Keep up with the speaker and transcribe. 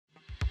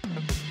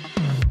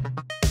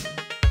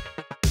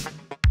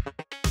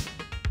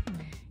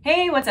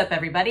Hey, what's up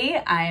everybody?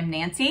 I'm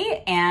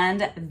Nancy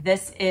and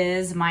this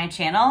is my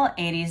channel,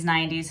 80s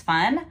 90s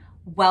Fun.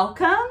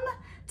 Welcome!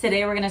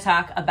 Today we're going to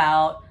talk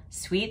about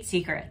sweet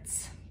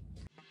secrets.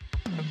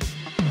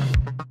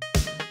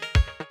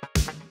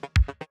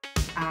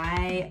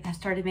 I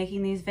started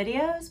making these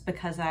videos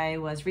because I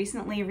was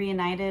recently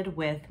reunited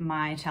with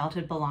my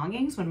childhood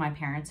belongings when my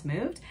parents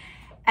moved,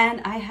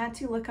 and I had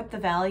to look up the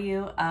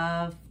value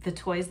of the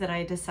toys that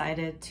I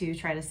decided to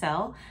try to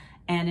sell.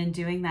 And in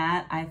doing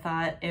that, I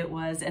thought it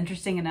was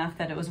interesting enough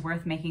that it was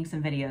worth making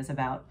some videos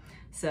about.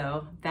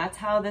 So that's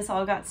how this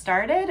all got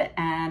started,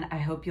 and I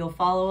hope you'll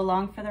follow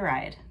along for the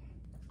ride.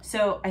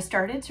 So I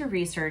started to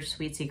research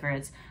sweet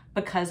secrets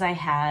because I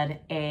had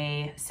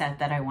a set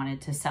that I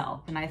wanted to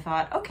sell. And I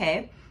thought,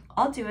 okay,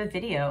 I'll do a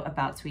video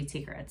about sweet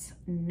secrets.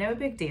 No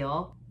big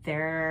deal.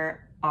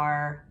 There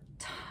are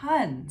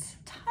tons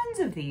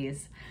of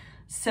these.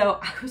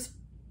 So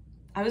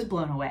I was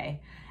blown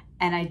away,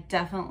 and I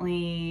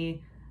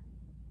definitely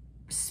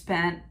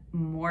spent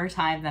more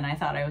time than I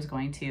thought I was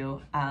going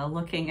to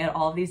looking at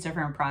all these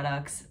different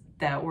products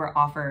that were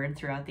offered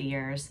throughout the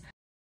years.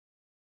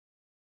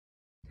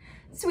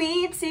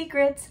 Sweet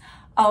secrets,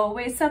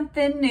 always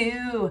something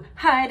new,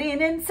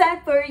 hiding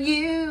inside for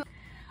you.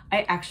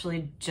 I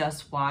actually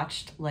just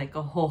watched like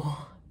a whole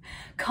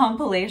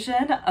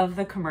compilation of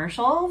the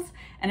commercials,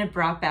 and it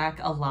brought back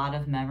a lot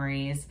of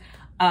memories.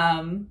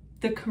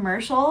 The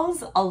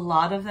commercials, a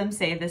lot of them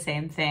say the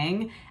same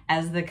thing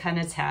as the kind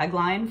of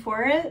tagline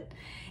for it.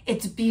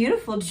 It's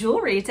beautiful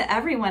jewelry to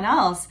everyone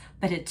else,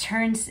 but it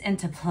turns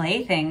into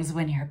playthings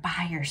when you're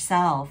by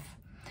yourself.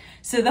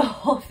 So the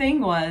whole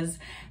thing was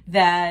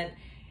that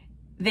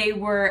they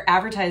were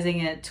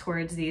advertising it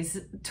towards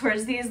these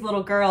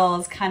little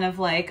girls, kind of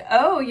like,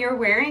 oh, you're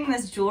wearing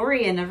this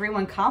jewelry and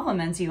everyone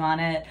compliments you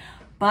on it,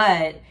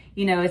 but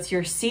you know, it's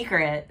your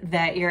secret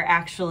that you're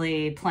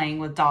actually playing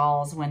with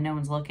dolls when no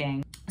one's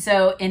looking.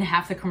 So in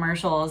half the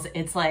commercials,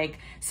 it's like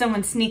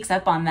someone sneaks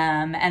up on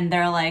them and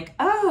they're like,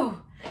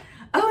 oh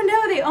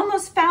no, they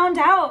almost found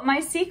out my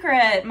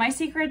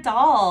secret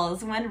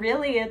dolls, when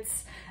really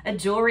it's a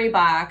jewelry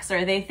box,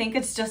 or they think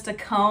it's just a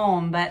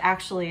comb, but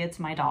actually it's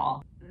my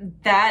doll.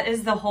 That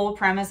is the whole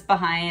premise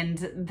behind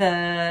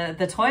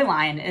the toy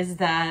line, is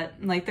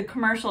that like the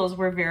commercials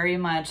were very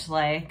much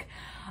like,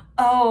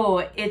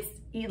 oh, it's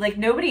like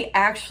nobody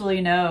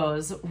actually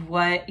knows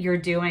what you're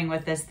doing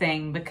with this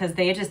thing because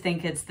they just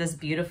think it's this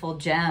beautiful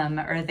gem,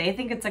 or they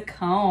think it's a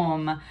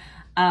comb,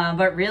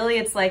 but really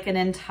it's like an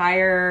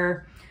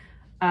entire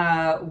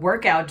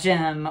workout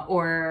gym,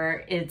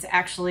 or it's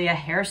actually a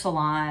hair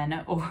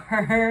salon,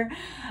 or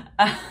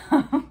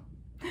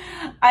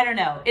I don't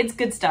know, it's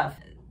good stuff.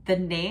 The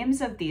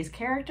names of these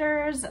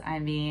characters, I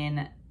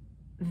mean,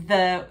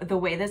 the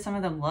way that some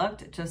of them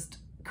looked just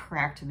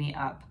cracked me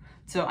up.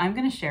 So I'm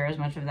going to share as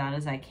much of that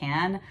as I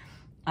can.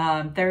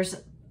 There's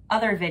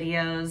other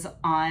videos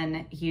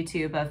on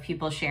YouTube of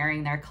people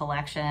sharing their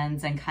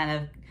collections and kind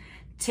of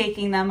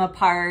taking them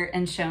apart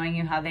and showing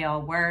you how they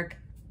all work.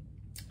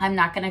 I'm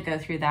not going to go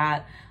through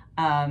that.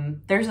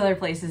 There's other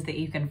places that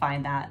you can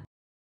find that.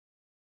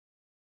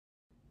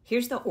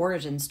 Here's the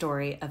origin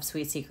story of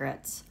sweet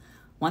secrets.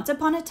 Once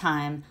upon a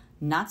time,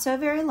 not so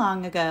very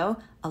long ago,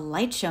 a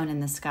light shone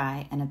in the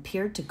sky and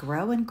appeared to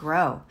grow and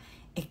grow.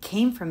 It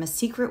came from a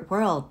secret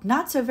world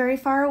not so very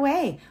far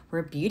away,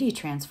 where beauty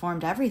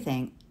transformed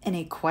everything in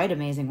a quite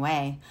amazing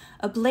way.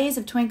 A blaze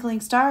of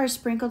twinkling stars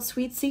sprinkled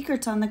sweet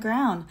secrets on the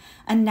ground,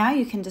 and now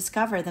you can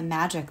discover the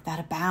magic that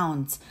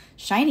abounds.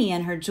 Shiny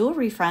and her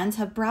jewelry friends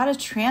have brought a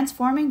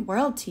transforming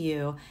world to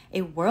you,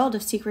 a world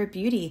of secret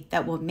beauty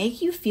that will make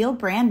you feel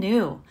brand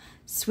new.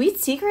 Sweet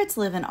secrets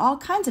live in all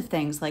kinds of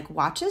things like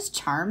watches,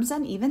 charms,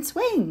 and even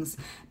swings.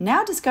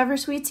 Now discover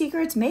Sweet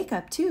Secrets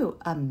makeup too,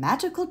 a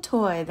magical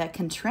toy that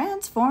can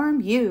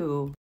transform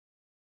you.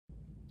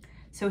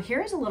 So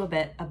here's a little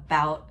bit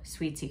about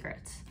Sweet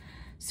Secrets.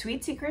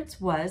 Sweet Secrets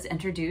was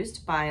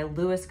introduced by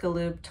Louis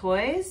Galoob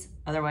Toys,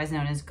 otherwise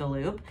known as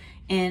Galoob,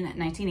 in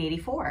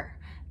 1984.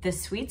 The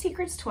Sweet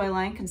Secrets toy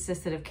line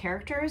consisted of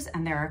characters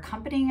and their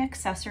accompanying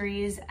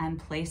accessories and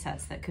play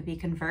sets that could be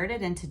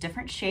converted into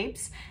different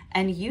shapes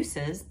and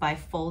uses by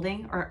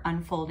folding or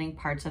unfolding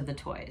parts of the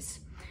toys.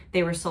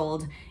 They were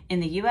sold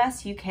in the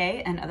US,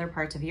 UK, and other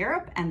parts of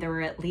Europe, and there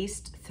were at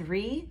least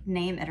 3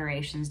 name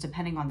iterations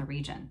depending on the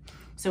region.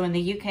 So in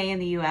the UK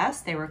and the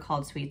US, they were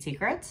called Sweet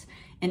Secrets.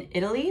 In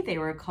Italy, they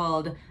were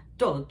called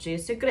Dolci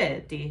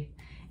Segreti.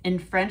 In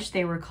French,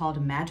 they were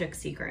called Magic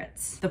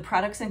Secrets. The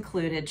products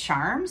included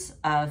charms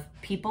of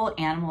people,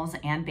 animals,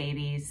 and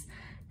babies,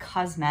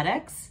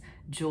 cosmetics,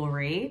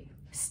 jewelry,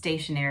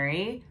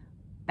 stationery,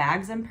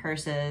 bags and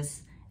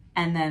purses,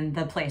 and then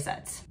the play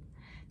sets.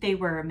 They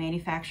were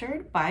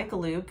manufactured by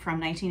Galoob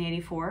from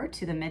 1984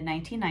 to the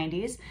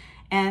mid-1990s,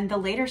 and the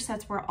later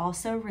sets were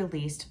also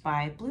released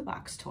by Blue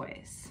Box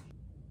Toys.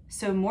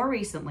 So more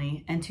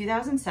recently, in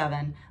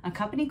 2007, a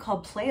company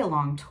called Play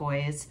Along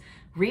Toys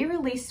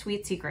re-released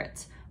Sweet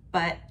Secrets,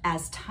 but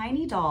as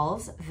tiny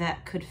dolls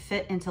that could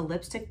fit into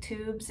lipstick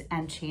tubes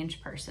and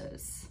change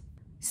purses.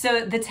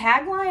 So the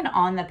tagline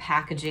on the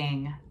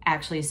packaging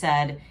actually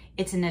said,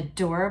 "It's an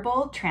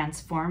adorable,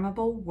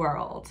 transformable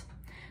world."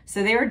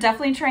 So they were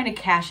definitely trying to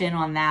cash in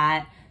on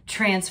that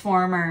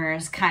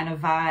Transformers kind of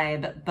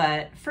vibe,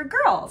 but for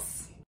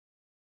girls.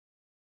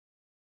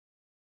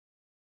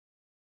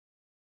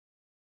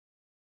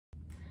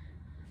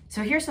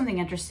 So here's something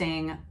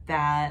interesting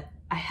that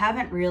I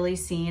haven't really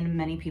seen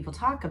many people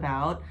talk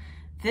about.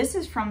 This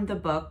is from the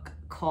book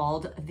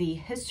called The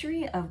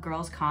History of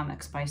Girls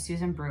Comics by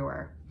Susan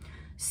Brewer.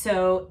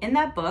 So in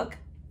that book,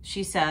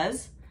 she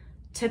says,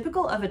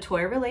 typical of a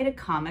toy-related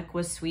comic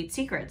was Sweet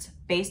Secrets,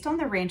 based on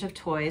the range of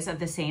toys of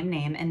the same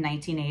name in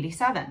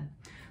 1987.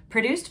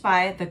 Produced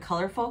by the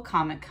Colorful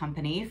Comic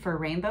Company for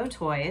Rainbow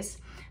Toys,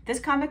 this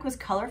comic was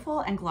colorful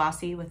and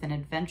glossy with an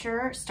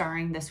adventure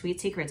starring the Sweet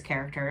Secrets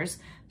characters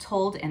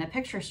told in a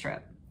picture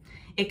strip.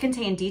 It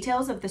contained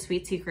details of the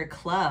Sweet Secret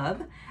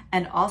Club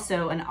and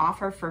also an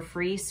offer for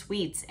free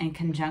sweets in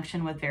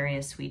conjunction with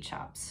various sweet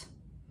shops.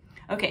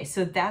 Okay,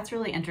 so that's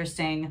really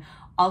interesting.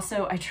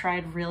 Also, I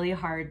tried really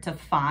hard to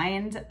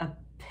find a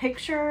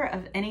picture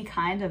of any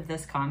kind of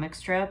this comic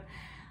strip.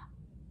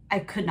 I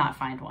could not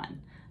find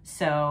one.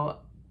 So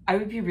I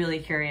would be really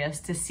curious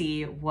to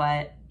see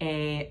what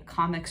a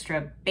comic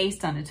strip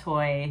based on a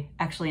toy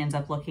actually ends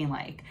up looking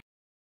like.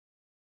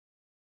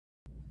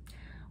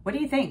 What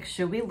do you think?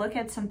 Should we look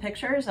at some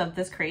pictures of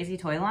this crazy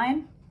toy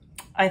line?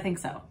 I think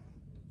so.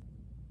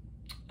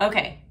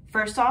 Okay,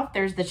 first off,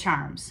 there's the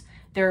charms.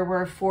 There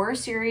were 4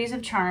 series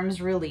of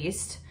charms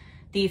released.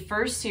 The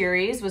first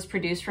series was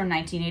produced from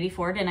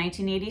 1984 to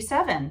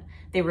 1987.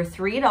 They were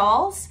 3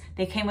 dolls.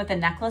 They came with a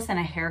necklace and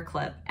a hair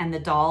clip, and the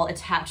doll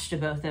attached to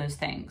both those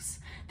things.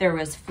 There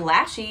was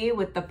Flashy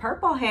with the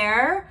purple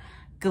hair,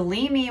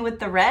 Gleamy with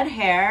the red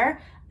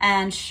hair,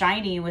 and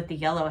Shiny with the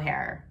yellow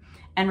hair.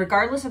 And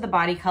regardless of the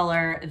body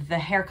color, the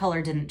hair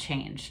color didn't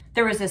change.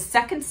 There was a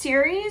second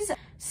series.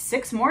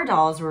 6 more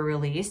dolls were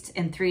released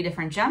in 3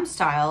 different gem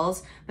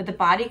styles, but the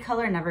body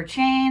color never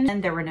changed,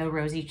 and there were no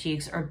rosy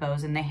cheeks or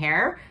bows in the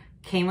hair.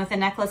 Came with a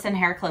necklace and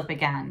hair clip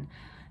again.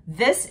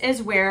 This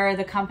is where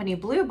the company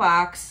Blue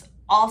Box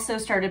also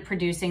started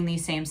producing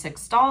these same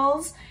 6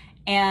 dolls,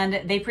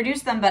 and they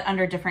produced them but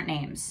under different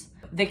names.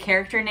 The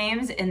character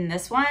names in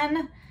this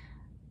one,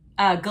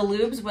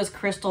 Galoob's was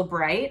Crystal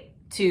Bright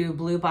to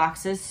Blue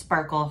Box's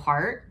Sparkle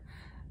Heart.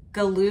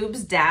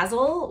 Galoob's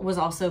Dazzle was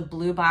also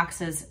Blue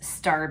Box's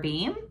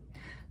Starbeam.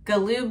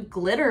 Galoob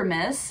Glitter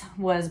Miss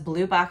was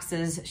Blue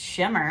Box's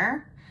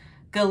Shimmer.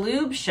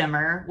 Galoob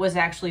Shimmer was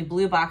actually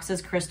Blue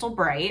Box's Crystal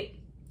Bright.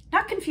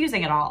 Not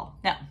confusing at all,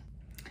 no.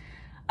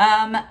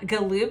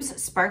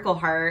 Galoob's Sparkle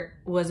Heart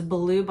was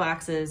Blue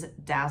Box's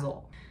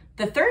Dazzle.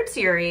 The third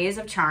series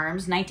of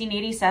charms,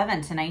 1987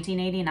 to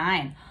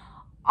 1989.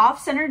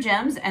 Off-center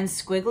gems and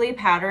squiggly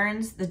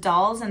patterns. The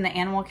dolls and the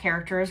animal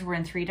characters were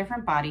in 3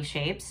 different body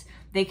shapes.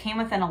 They came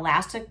with an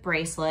elastic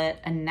bracelet,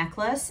 a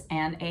necklace,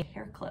 and a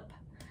hair clip.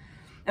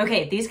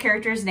 Okay, these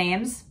characters'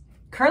 names: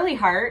 Curly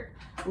Heart,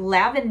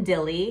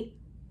 Lavendilly,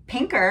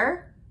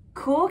 Pinker,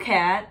 Cool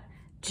Cat,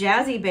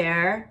 Jazzy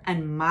Bear,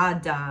 and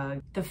Mod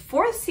Dog. The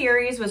 4th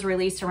series was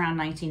released around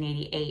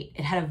 1988.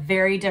 It had a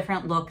very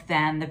different look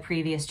than the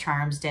previous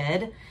charms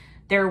did.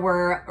 There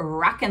were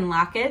Rockin'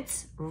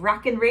 Lockets,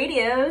 Rockin'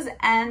 Radios,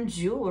 and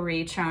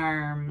Jewelry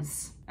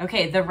charms.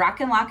 Okay, the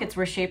Rockin' Lockets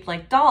were shaped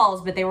like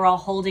dolls, but they were all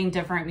holding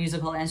different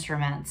musical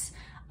instruments.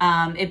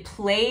 It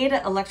played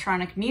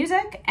electronic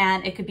music,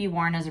 and it could be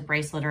worn as a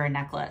bracelet or a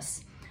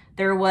necklace.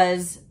 There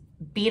was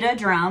Beat a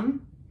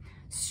Drum,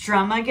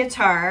 Strum a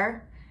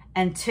Guitar,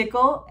 and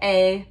Tickle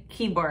a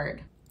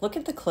Keyboard. Look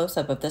at the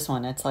close-up of this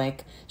one. It's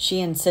like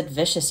she and Sid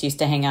Vicious used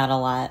to hang out a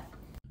lot.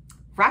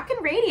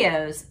 Rockin'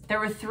 Radios. There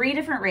were 3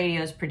 different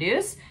radios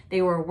produced.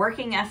 They were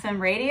working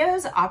FM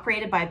radios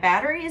operated by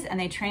batteries, and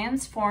they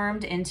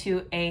transformed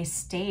into a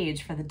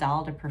stage for the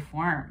doll to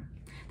perform.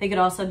 They could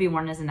also be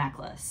worn as a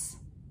necklace.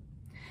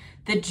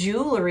 The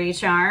Jewelry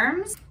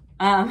charms.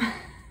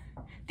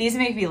 These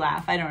make me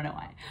laugh. I don't know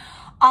why.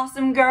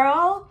 Awesome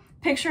Girl,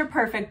 Picture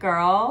Perfect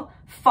Girl,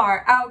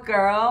 Far Out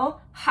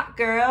Girl, Hot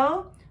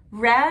Girl,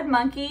 Rad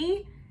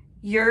Monkey,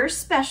 Your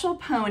Special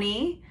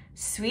Pony,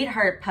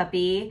 Sweetheart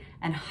Puppy,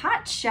 and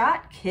Hot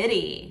Shot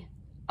Kitty.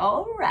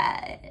 All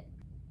right,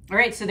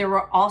 so there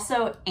were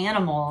also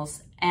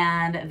animals,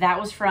 and that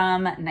was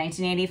from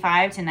 1985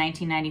 to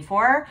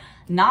 1994.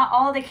 Not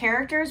all the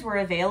characters were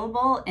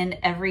available in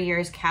every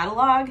year's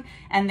catalog,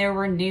 and there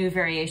were new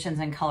variations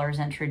and colors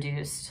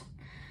introduced.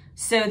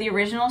 So the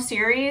original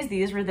series,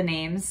 these were the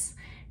names: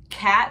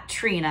 Cat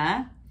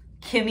Trina,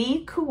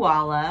 Kimmy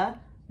Koala,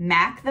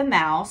 Mac the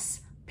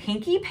Mouse,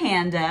 Pinky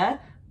Panda,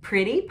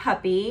 Pretty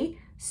Puppy,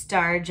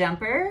 Star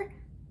Jumper,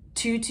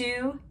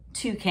 Tutu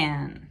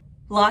Toucan.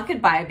 Lock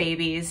Goodbye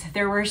Babies.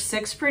 There were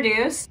 6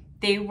 produced.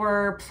 They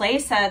were play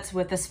sets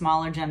with a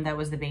smaller gem that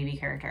was the baby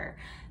character.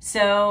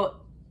 So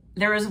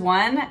there was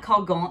one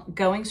called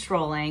Going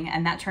Strolling,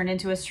 and that turned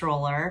into a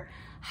stroller.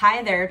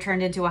 Hi There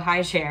turned into a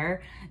high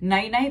chair.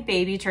 Night Night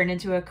Baby turned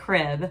into a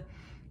crib.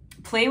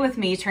 Play With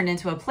Me turned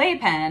into a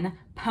playpen,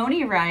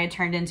 Pony Ride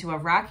turned into a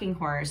rocking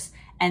horse,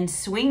 and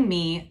Swing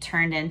Me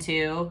turned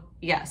into,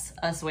 yes,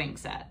 a swing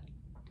set.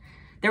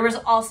 There was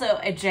also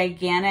a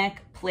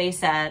gigantic play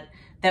set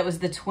that was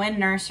the twin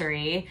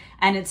nursery,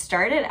 and it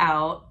started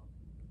out,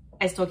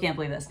 I still can't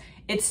believe this,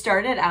 it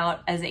started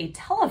out as a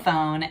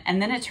telephone,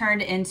 and then it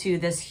turned into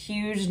this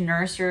huge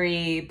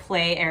nursery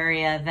play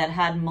area that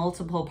had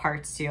multiple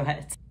parts to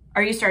it.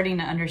 Are you starting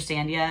to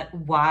understand yet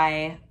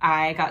why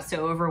I got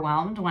so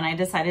overwhelmed when I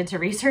decided to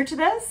research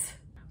this?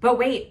 But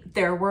wait,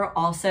 there were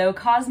also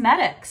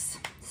cosmetics.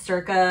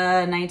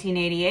 Circa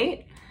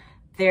 1988,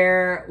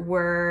 there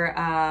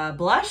were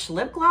blush,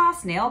 lip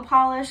gloss, nail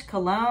polish,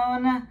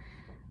 cologne,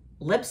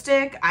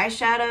 lipstick,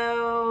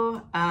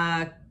 eyeshadow,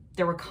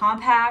 there were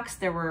compacts,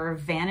 there were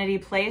vanity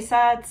play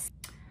sets.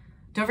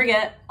 Don't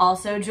forget,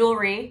 also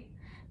jewelry.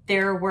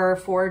 There were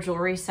 4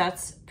 jewelry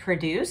sets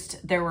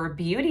produced. There were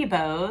beauty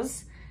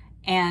bows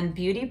and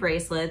beauty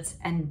bracelets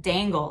and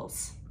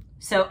dangles.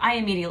 So I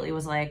immediately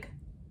was like,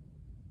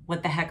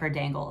 what the heck are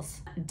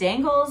dangles?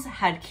 Dangles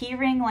had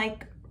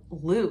keyring-like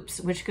loops,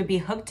 which could be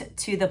hooked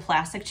to the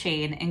plastic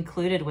chain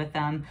included with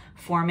them,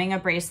 forming a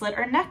bracelet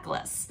or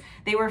necklace.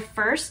 They were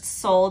first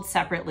sold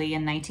separately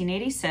in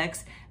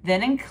 1986,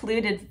 then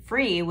included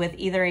free with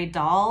either a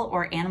doll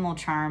or animal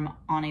charm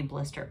on a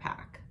blister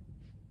pack.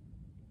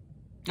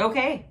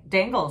 Okay,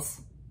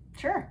 dangles,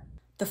 sure.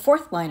 The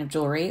 4th line of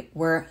jewelry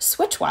were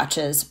Switch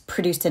watches,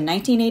 produced in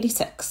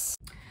 1986.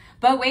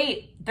 But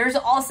wait, there's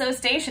also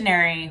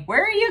stationery.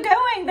 Where are you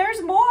going?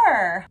 There's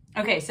more.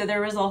 Okay, so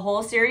there was a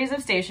whole series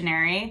of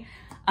stationery.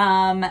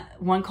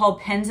 One called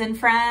Pens and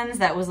Friends,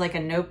 that was like a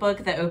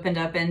notebook that opened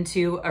up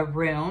into a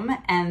room,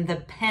 and the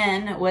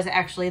pen was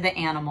actually the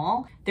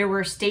animal. There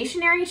were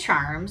stationery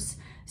charms,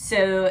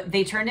 so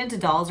they turned into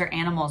dolls or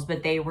animals,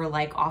 but they were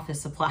like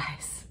office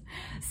supplies.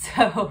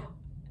 So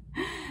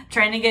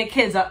trying to get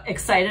kids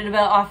excited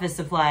about office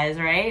supplies,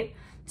 right?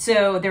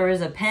 So there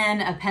was a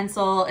pen, a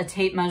pencil, a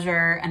tape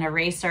measure, an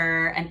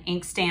eraser, an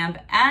ink stamp,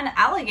 and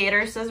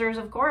alligator scissors,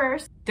 of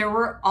course. There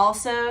were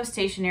also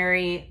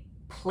stationery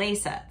play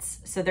sets.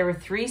 So there were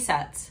 3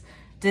 sets: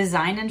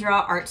 Design and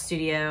Draw Art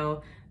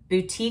Studio,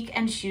 Boutique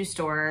and Shoe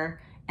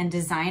Store, and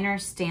Designer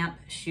Stamp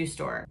Shoe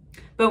Store.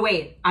 But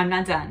wait, I'm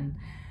not done.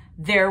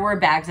 There were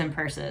bags and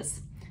purses.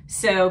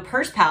 So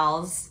Purse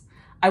Pals,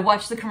 I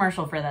watched the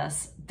commercial for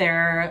this.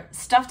 They're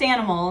stuffed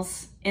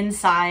animals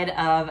inside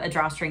of a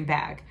drawstring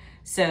bag.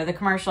 So the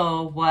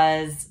commercial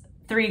was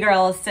 3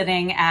 girls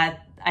sitting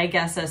at, I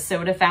guess, a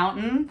soda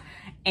fountain,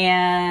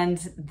 and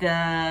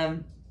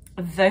the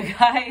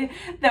guy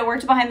that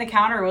worked behind the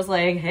counter was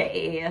like,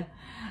 hey,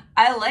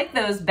 I like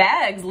those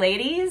bags,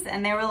 ladies.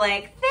 And they were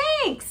like,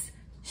 thanks.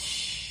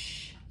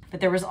 Shh. But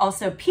there was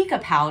also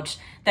Pika Pouch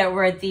that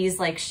were these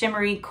like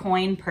shimmery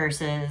coin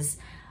purses.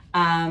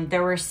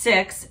 There were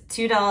 6,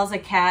 $2, a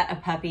cat, a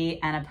puppy,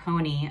 and a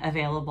pony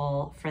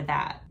available for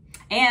that.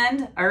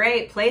 And all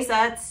right, play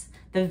sets,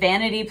 the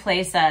vanity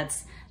play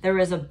sets. There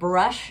was a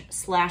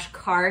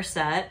brush/car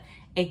set,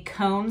 a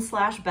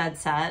comb/bed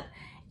set,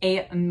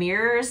 a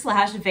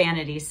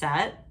mirror/vanity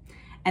set,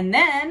 and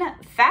then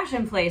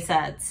fashion play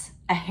sets,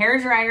 a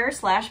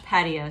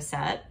hairdryer/patio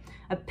set,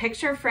 a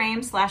picture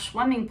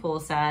frame/swimming pool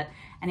set,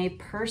 and a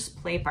purse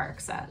play park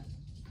set.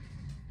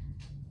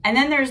 And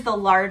then there's the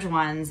large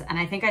ones, and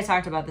I think I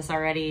talked about this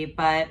already,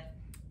 but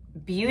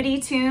Beauty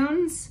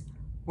Tunes,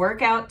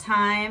 Workout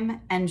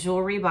Time, and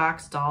Jewelry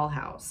Box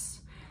Dollhouse.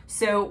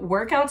 So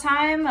Workout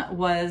Time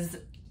was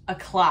a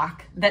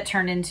clock that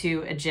turned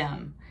into a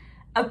gym.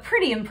 A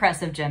pretty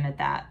impressive gym at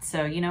that.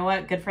 So you know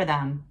what? Good for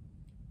them.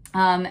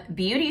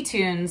 Beauty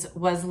Tunes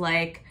was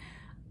like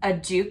a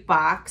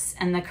jukebox,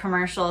 and the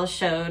commercial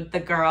showed the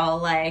girl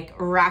like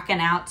rocking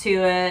out to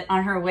it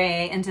on her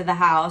way into the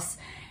house.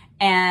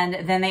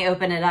 And then they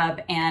open it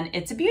up and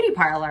it's a beauty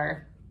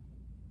parlor.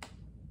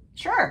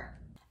 Sure.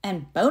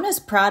 And bonus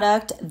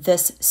product,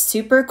 this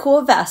super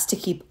cool vest to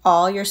keep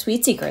all your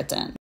sweet secrets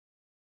in.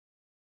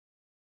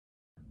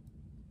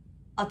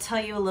 I'll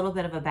tell you a little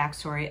bit of a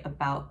backstory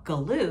about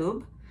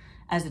Galoob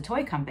as a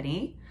toy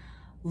company.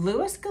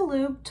 Louis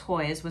Galoob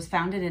Toys was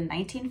founded in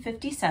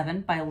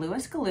 1957 by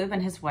Louis Galoob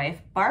and his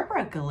wife,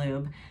 Barbara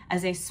Galoob,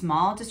 as a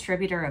small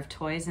distributor of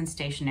toys and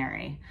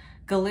stationery.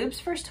 Galoob's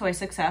first toy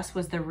success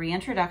was the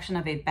reintroduction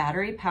of a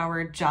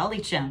battery-powered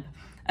Jolly Chimp,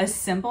 a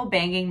simple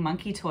banging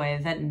monkey toy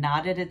that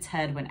nodded its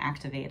head when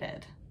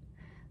activated.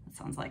 That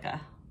sounds like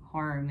a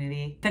horror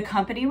movie. The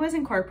company was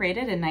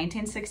incorporated in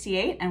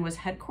 1968 and was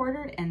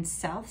headquartered in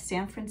South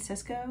San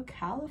Francisco,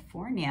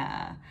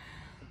 California.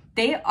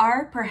 They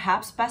are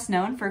perhaps best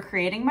known for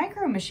creating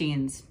micro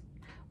machines,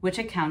 which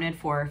accounted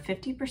for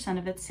 50%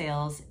 of its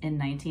sales in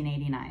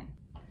 1989.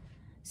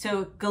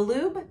 So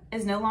Galoob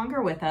is no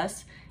longer with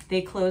us.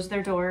 They closed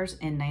their doors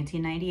in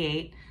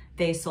 1998.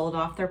 They sold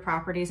off their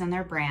properties and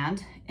their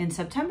brand. In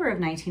September of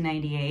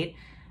 1998,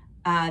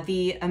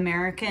 the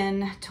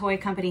American toy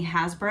company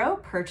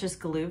Hasbro purchased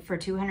Galoob for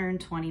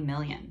 $220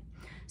 million.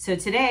 So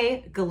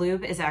today,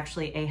 Galoob is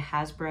actually a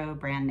Hasbro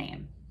brand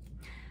name.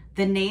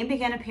 The name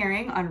began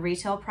appearing on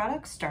retail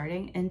products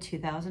starting in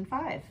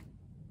 2005.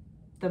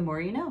 The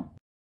more you know.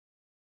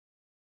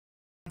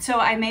 So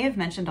I may have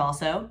mentioned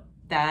also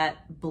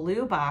that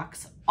Blue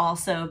Box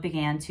also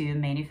began to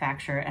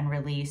manufacture and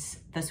release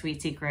the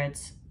Sweet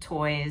Secrets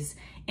toys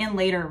in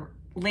later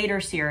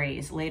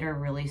series, later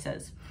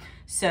releases.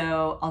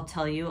 So I'll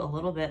tell you a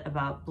little bit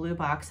about Blue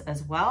Box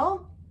as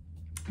well.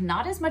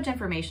 Not as much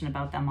information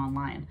about them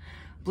online.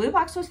 Blue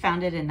Box was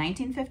founded in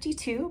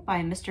 1952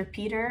 by Mr.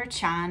 Peter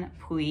Chan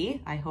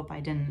Pui, I hope I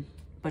didn't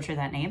butcher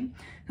that name,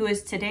 who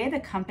is today the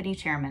company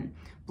chairman.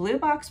 Blue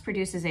Box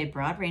produces a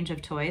broad range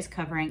of toys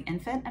covering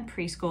infant and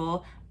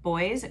preschool,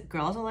 boys,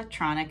 girls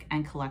electronic,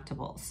 and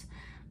collectibles.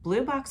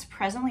 Blue Box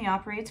presently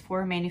operates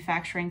 4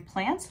 manufacturing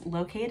plants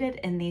located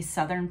in the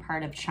southern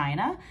part of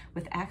China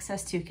with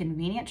access to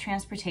convenient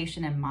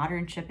transportation and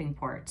modern shipping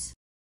ports.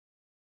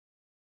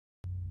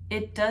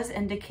 It does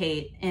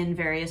indicate in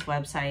various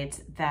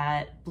websites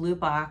that Blue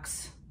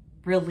Box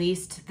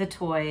released the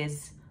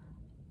toys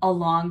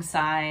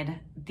alongside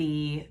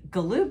the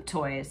Galoob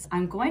toys.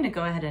 I'm going to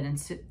go ahead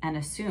and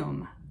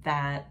assume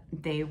that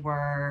they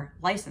were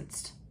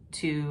licensed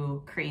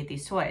to create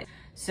these toys.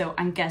 So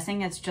I'm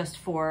guessing it's just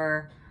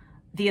for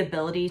the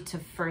ability to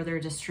further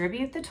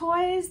distribute the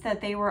toys that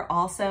they were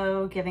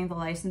also giving the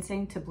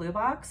licensing to Blue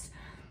Box.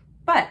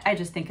 But I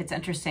just think it's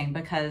interesting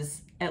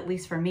because, at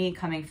least for me,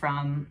 coming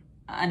from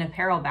an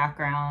apparel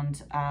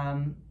background,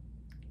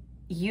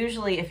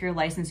 usually if you're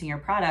licensing your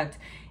product,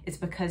 it's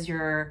because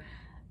you're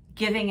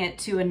giving it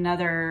to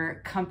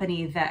another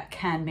company that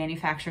can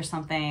manufacture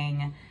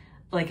something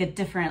like a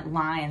different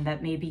line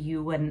that maybe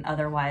you wouldn't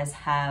otherwise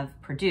have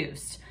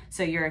produced.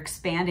 So you're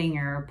expanding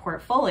your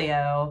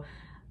portfolio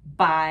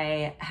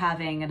by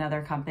having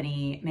another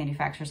company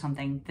manufacture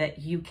something that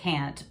you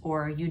can't,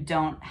 or you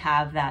don't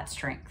have that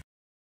strength.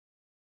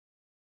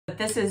 But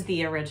this is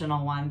the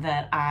original one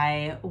that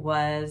I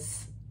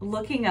was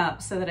looking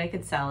up so that I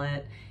could sell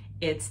it.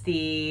 It's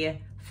the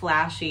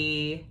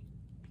flashy,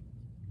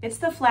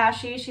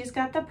 she's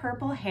got the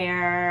purple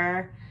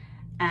hair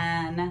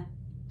and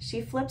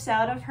she flips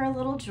out of her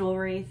little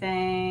jewelry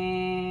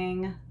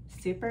thing.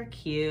 Super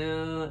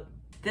cute.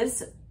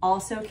 This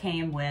also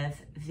came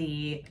with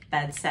the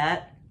bed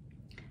set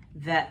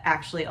that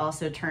actually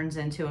also turns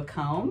into a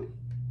comb.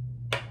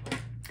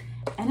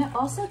 And it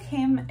also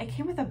came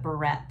with a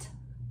barrette.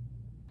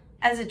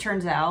 As it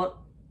turns out,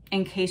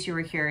 in case you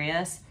were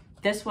curious,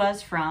 this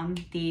was from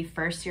the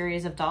first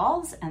series of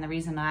dolls. And the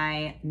reason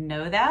I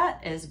know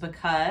that is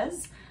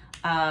because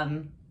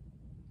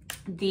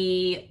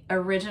the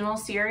original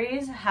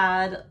series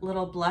had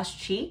little blush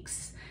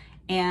cheeks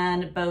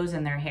and bows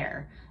in their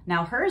hair.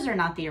 Now hers are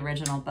not the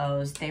original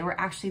bows. They were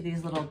actually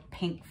these little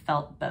pink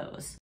felt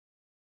bows.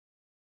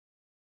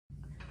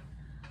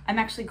 I'm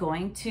actually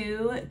going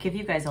to give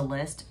you guys a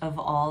list of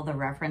all the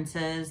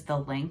references, the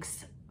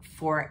links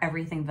for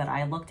everything that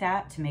I looked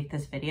at to make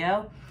this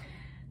video.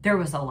 There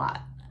was a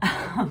lot.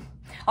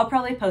 I'll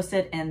probably post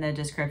it in the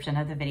description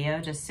of the video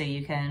just so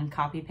you can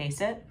copy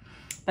paste it.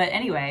 But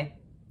anyway,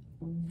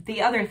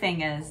 the other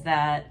thing is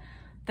that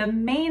the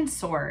main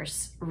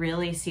source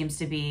really seems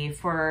to be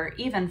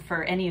even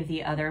for any of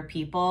the other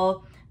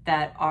people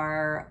that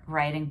are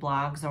writing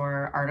blogs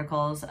or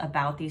articles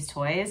about these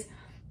toys,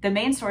 the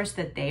main source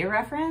that they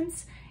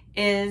reference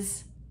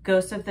is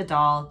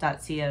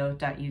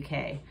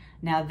ghostofthedoll.co.uk.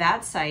 Now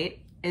that site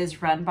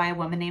is run by a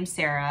woman named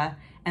Sarah,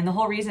 and the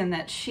whole reason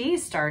that she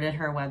started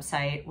her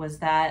website was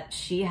that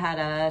she had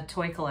a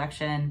toy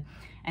collection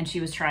and she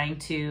was trying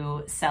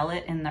to sell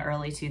it in the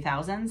early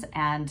 2000s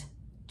and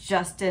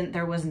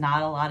there was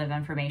not a lot of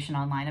information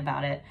online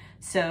about it.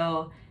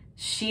 So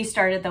she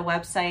started the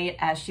website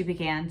as she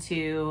began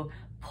to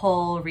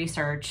pull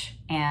research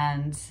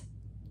and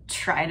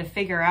try to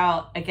figure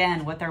out,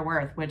 again, what they're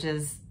worth, which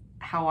is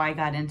how I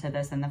got into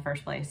this in the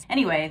first place.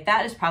 Anyway,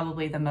 that is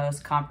probably the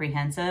most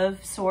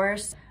comprehensive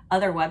source.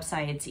 Other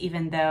websites,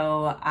 even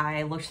though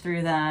I looked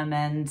through them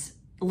and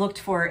looked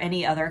for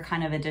any other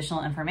kind of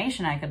additional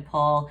information I could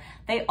pull,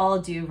 they all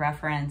do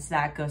reference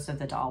that Ghost of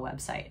the Doll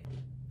website.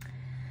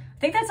 I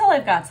think that's all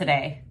I've got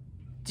today.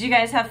 Did you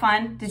guys have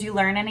fun? Did you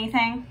learn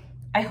anything?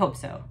 I hope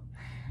so.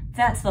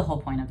 That's the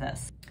whole point of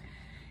this.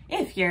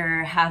 If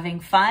you're having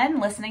fun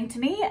listening to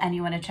me and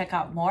you want to check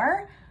out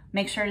more,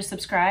 make sure to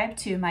subscribe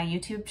to my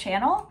YouTube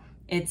channel.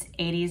 It's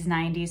 80s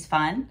 90s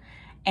Fun.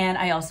 And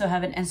I also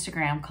have an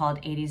Instagram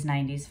called 80s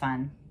 90s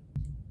Fun.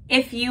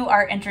 If you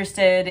are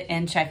interested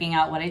in checking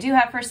out what I do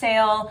have for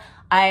sale,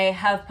 I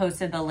have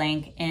posted the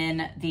link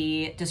in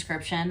the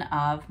description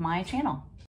of my channel.